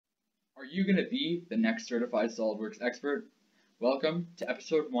Are you going to be the next certified SolidWorks expert? Welcome to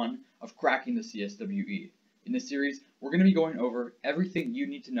episode 1 of Cracking the CSWE. In this series, we're going to be going over everything you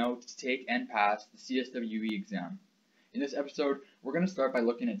need to know to take and pass the CSWE exam. In this episode, we're going to start by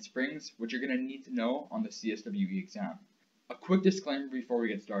looking at springs, which you're going to need to know on the CSWE exam. A quick disclaimer before we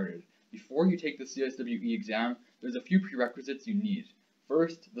get started. Before you take the CSWE exam, there's a few prerequisites you need.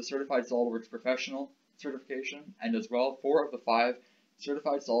 First, the Certified SolidWorks Professional certification, and as well 4 of the 5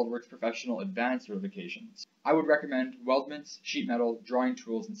 Certified SolidWorks Professional Advanced certifications. I would recommend weldments, sheet metal, drawing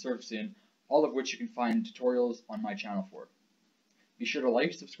tools, and surfacing, all of which you can find tutorials on my channel for. Be sure to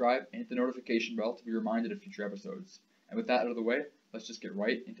like, subscribe, and hit the notification bell to be reminded of future episodes. And with that out of the way, let's just get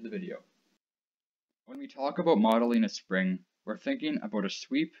right into the video. When we talk about modeling a spring, we're thinking about a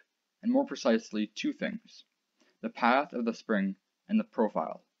sweep, and more precisely, 2 things: the path of the spring and the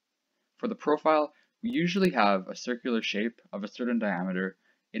profile. For the profile, we usually have a circular shape of a certain diameter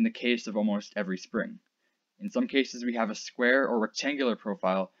in the case of almost every spring. In some cases, we have a square or rectangular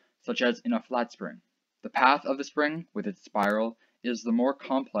profile, such as in a flat spring. The path of the spring, with its spiral, is the more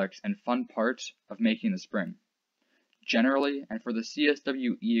complex and fun part of making the spring. Generally, and for the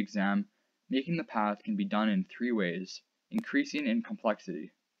CSWE exam, making the path can be done in 3 ways, increasing in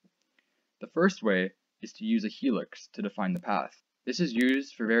complexity. The first way is to use a helix to define the path. This is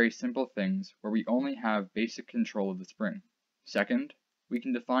used for very simple things where we only have basic control of the spring. Second, we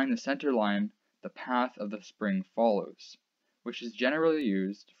can define the center line the path of the spring follows, which is generally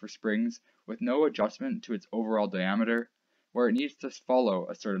used for springs with no adjustment to its overall diameter, where it needs to follow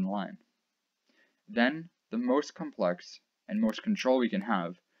a certain line. Then, the most complex and most control we can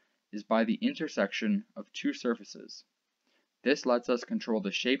have is by the intersection of 2 surfaces. This lets us control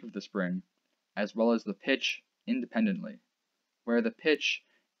the shape of the spring as well as the pitch independently, where the pitch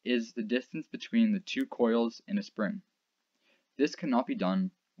is the distance between the 2 coils in a spring. This cannot be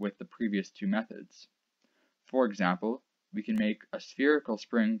done with the previous 2 methods. For example, we can make a spherical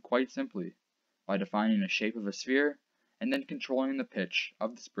spring quite simply by defining a shape of a sphere and then controlling the pitch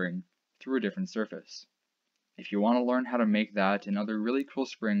of the spring through a different surface. If you want to learn how to make that and other really cool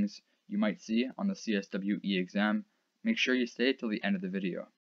springs you might see on the CSWE exam, make sure you stay till the end of the video.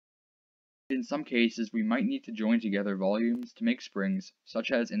 In some cases, we might need to join together volumes to make springs,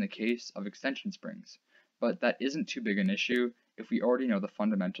 such as in the case of extension springs, but that isn't too big an issue if we already know the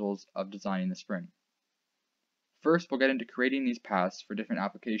fundamentals of designing the spring. First, we'll get into creating these paths for different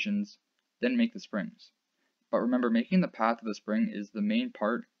applications, then make the springs. But remember, making the path of the spring is the main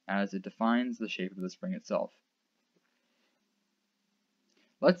part as it defines the shape of the spring itself.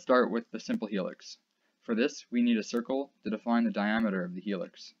 Let's start with the simple helix. For this, we need a circle to define the diameter of the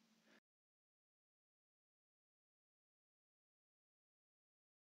helix.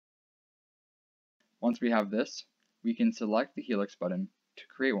 Once we have this, we can select the helix button to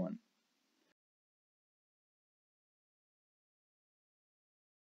create one.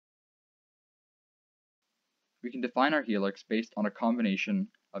 We can define our helix based on a combination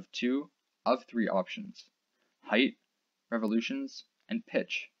of 2 of 3 options: height, revolutions, and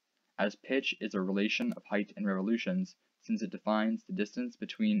pitch, as pitch is a relation of height and revolutions since it defines the distance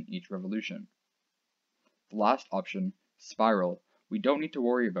between each revolution. The last option, spiral, we don't need to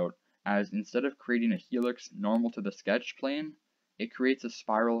worry about, as instead of creating a helix normal to the sketch plane, it creates a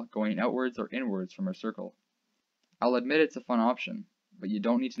spiral going outwards or inwards from our circle. I'll admit it's a fun option, but you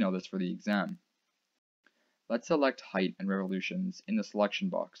don't need to know this for the exam. Let's select height and revolutions in the selection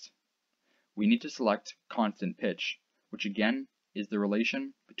box. We need to select constant pitch, which again is the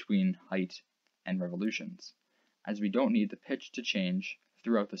relation between height and revolutions, as we don't need the pitch to change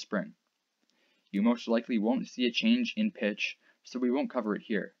throughout the spring. You most likely won't see a change in pitch, so we won't cover it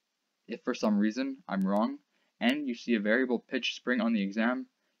here. If for some reason I'm wrong, and you see a variable pitch spring on the exam,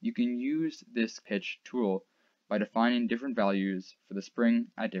 you can use this pitch tool by defining different values for the spring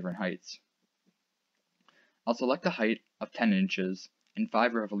at different heights. I'll select a height of 10 inches and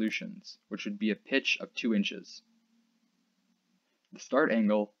 5 revolutions, which would be a pitch of 2 inches. The start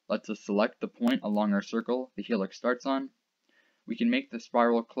angle lets us select the point along our circle the helix starts on. We can make the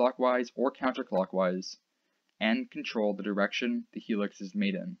spiral clockwise or counterclockwise, and control the direction the helix is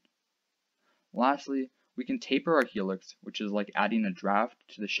made in. Lastly, we can taper our helix, which is like adding a draft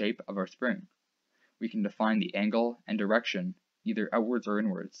to the shape of our spring. We can define the angle and direction, either outwards or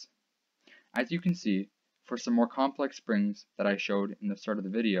inwards. As you can see, for some more complex springs that I showed in the start of the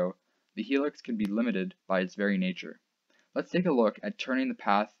video, the helix can be limited by its very nature. Let's take a look at turning the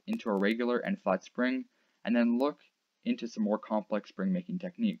path into a regular and flat spring, and then look into some more complex spring making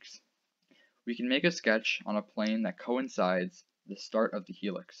techniques. We can make a sketch on a plane that coincides the start of the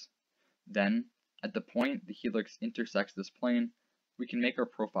helix. Then, at the point the helix intersects this plane, we can make our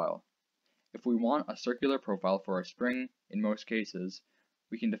profile. If we want a circular profile for our spring, in most cases,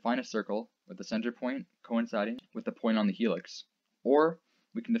 we can define a circle with the center point coinciding with the point on the helix, or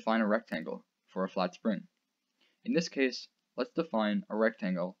we can define a rectangle for a flat spring. In this case, let's define a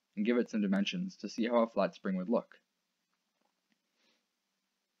rectangle and give it some dimensions to see how a flat spring would look.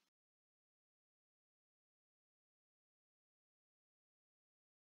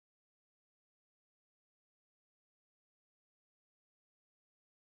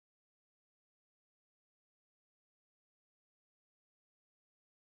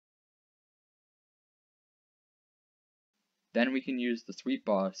 Then we can use the sweep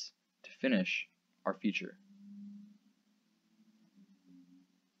boss to finish our feature.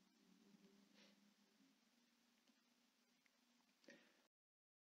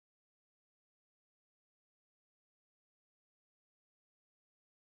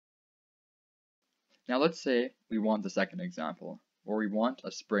 Now let's say we want the second example, where we want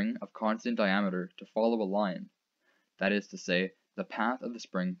a spring of constant diameter to follow a line. That is to say, the path of the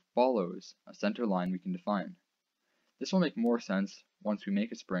spring follows a center line we can define. This will make more sense once we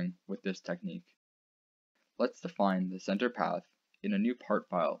make a spring with this technique. Let's define the center path in a new part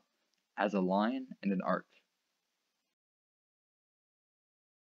file as a line and an arc.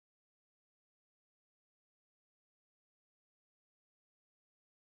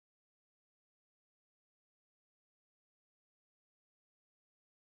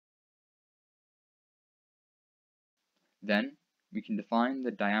 Then we can define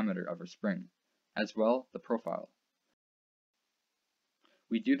the diameter of our spring, as well the profile.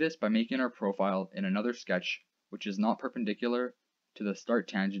 We do this by making our profile in another sketch which is not perpendicular to the start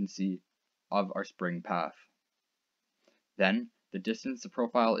tangency of our spring path. Then, the distance the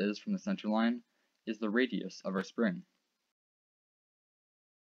profile is from the center line is the radius of our spring.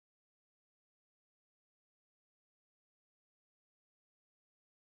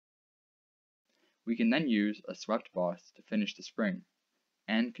 We can then use a swept boss to finish the spring,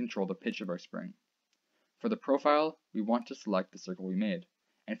 and control the pitch of our spring. For the profile, we want to select the circle we made,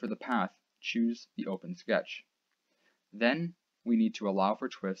 and for the path, choose the open sketch. Then, we need to allow for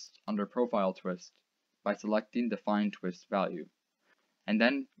twist under profile twist by selecting define twist value. And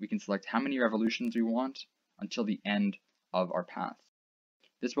then we can select how many revolutions we want until the end of our path.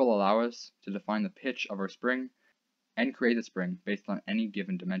 This will allow us to define the pitch of our spring and create the spring based on any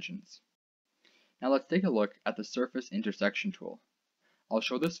given dimensions. Now let's take a look at the surface intersection tool. I'll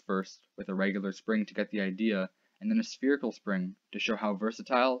show this first with a regular spring to get the idea, and then a spherical spring to show how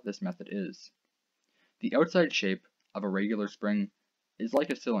versatile this method is. The outside shape of a regular spring is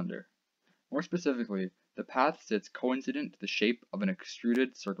like a cylinder. More specifically, the path sits coincident to the shape of an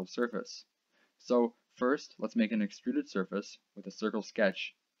extruded circle surface. So first, let's make an extruded surface with a circle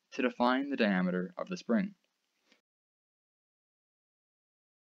sketch to define the diameter of the spring.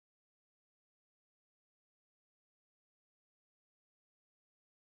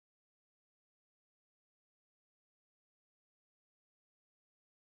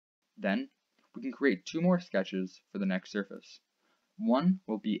 Then, we can create two more sketches for the next surface. One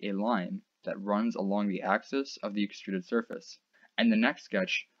will be a line that runs along the axis of the extruded surface, and the next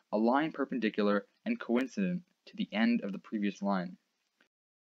sketch, a line perpendicular and coincident to the end of the previous line.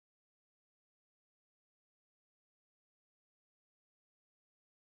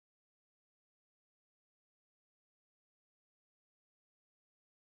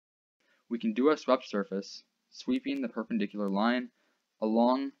 We can do a swept surface, sweeping the perpendicular line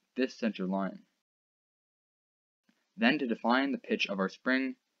along this center line. Then to define the pitch of our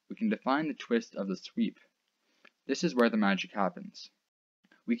spring, we can define the twist of the sweep. This is where the magic happens.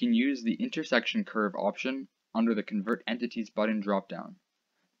 We can use the intersection curve option under the Convert Entities button dropdown.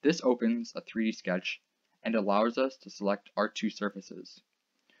 This opens a 3D sketch and allows us to select our two surfaces.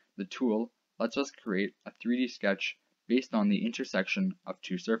 The tool lets us create a 3D sketch based on the intersection of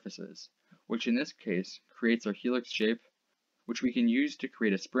two surfaces, which in this case creates our helix shape, which we can use to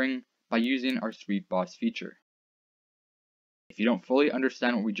create a spring by using our sweep boss feature. If you don't fully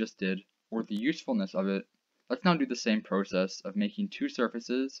understand what we just did, or the usefulness of it, let's now do the same process of making two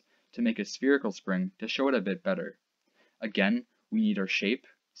surfaces to make a spherical spring to show it a bit better. Again, we need our shape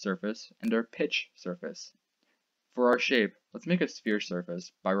surface and our pitch surface. For our shape, let's make a sphere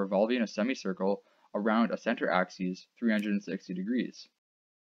surface by revolving a semicircle around a center axis 360 degrees.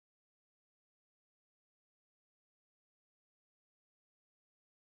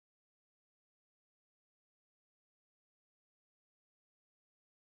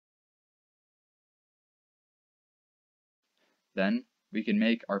 Then, we can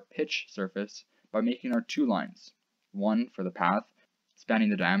make our pitch surface by making our two lines, one for the path, spanning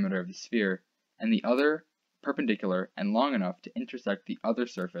the diameter of the sphere, and the other perpendicular and long enough to intersect the other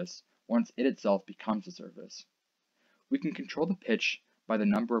surface once it itself becomes a surface. We can control the pitch by the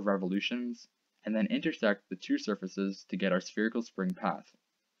number of revolutions, and then intersect the two surfaces to get our spherical spring path.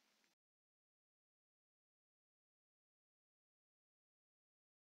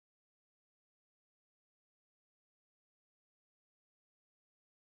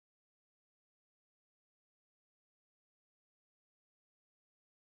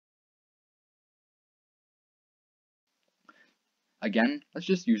 Again, let's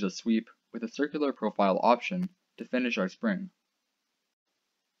just use a sweep with a circular profile option to finish our spring.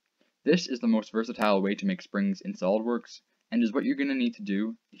 This is the most versatile way to make springs in Solidworks, and is what you're going to need to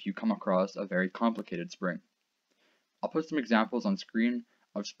do if you come across a very complicated spring. I'll put some examples on screen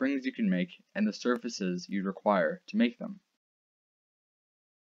of springs you can make and the surfaces you'd require to make them.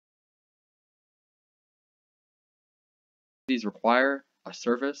 These require a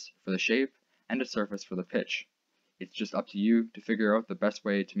surface for the shape and a surface for the pitch. It's just up to you to figure out the best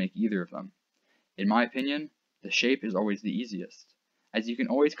way to make either of them. In my opinion, the shape is always the easiest, as you can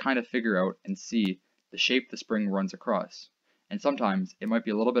always kind of figure out and see the shape the spring runs across, and sometimes it might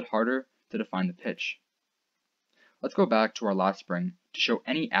be a little bit harder to define the pitch. Let's go back to our last spring to show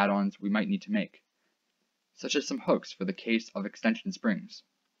any add-ons we might need to make, such as some hooks for the case of extension springs.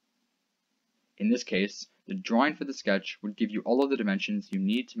 In this case, the drawing for the sketch would give you all of the dimensions you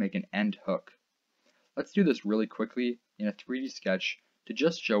need to make an end hook. Let's do this really quickly in a 3D sketch to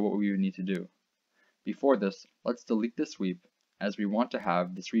just show what we would need to do. Before this, let's delete the sweep, as we want to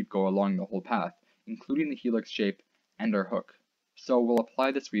have the sweep go along the whole path, including the helix shape and our hook. So we'll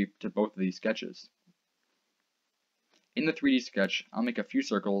apply the sweep to both of these sketches. In the 3D sketch, I'll make a few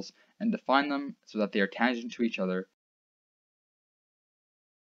circles and define them so that they are tangent to each other.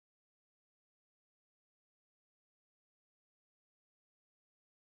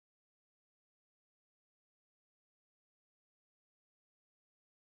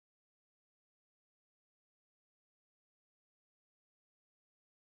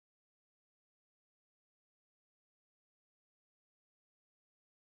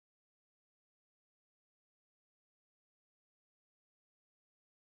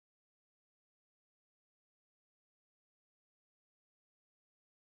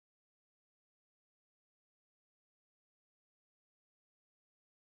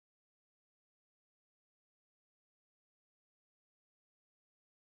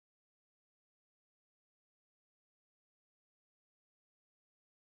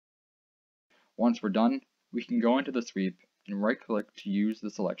 Once we're done, we can go into the sweep and right-click to use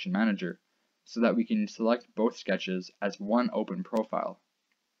the selection manager, so that we can select both sketches as one open profile.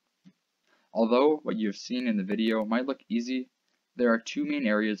 Although what you have seen in the video might look easy, there are two main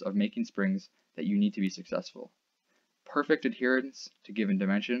areas of making springs that you need to be successful: perfect adherence to given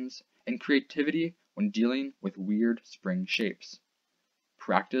dimensions, and creativity when dealing with weird spring shapes.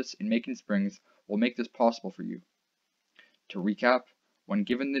 Practice in making springs will make this possible for you. To recap, when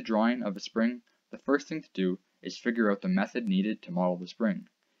given the drawing of a spring, the first thing to do is figure out the method needed to model the spring,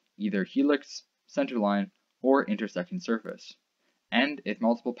 either helix, centerline, or intersecting surface, and if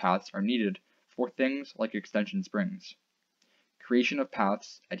multiple paths are needed for things like extension springs. Creation of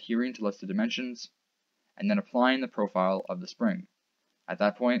paths adhering to listed dimensions, and then applying the profile of the spring. At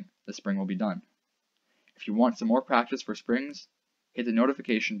that point, the spring will be done. If you want some more practice for springs, hit the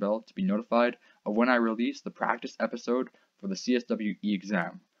notification bell to be notified of when I release the practice episode for the CSWE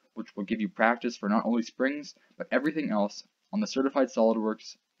exam, which will give you practice for not only springs, but everything else on the Certified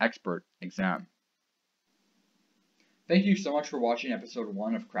SolidWorks Expert exam. Thank you so much for watching episode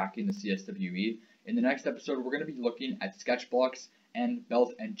 1 of Cracking the CSWE. In the next episode, we're going to be looking at sketch blocks and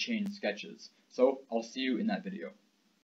belt and chain sketches. So I'll see you in that video.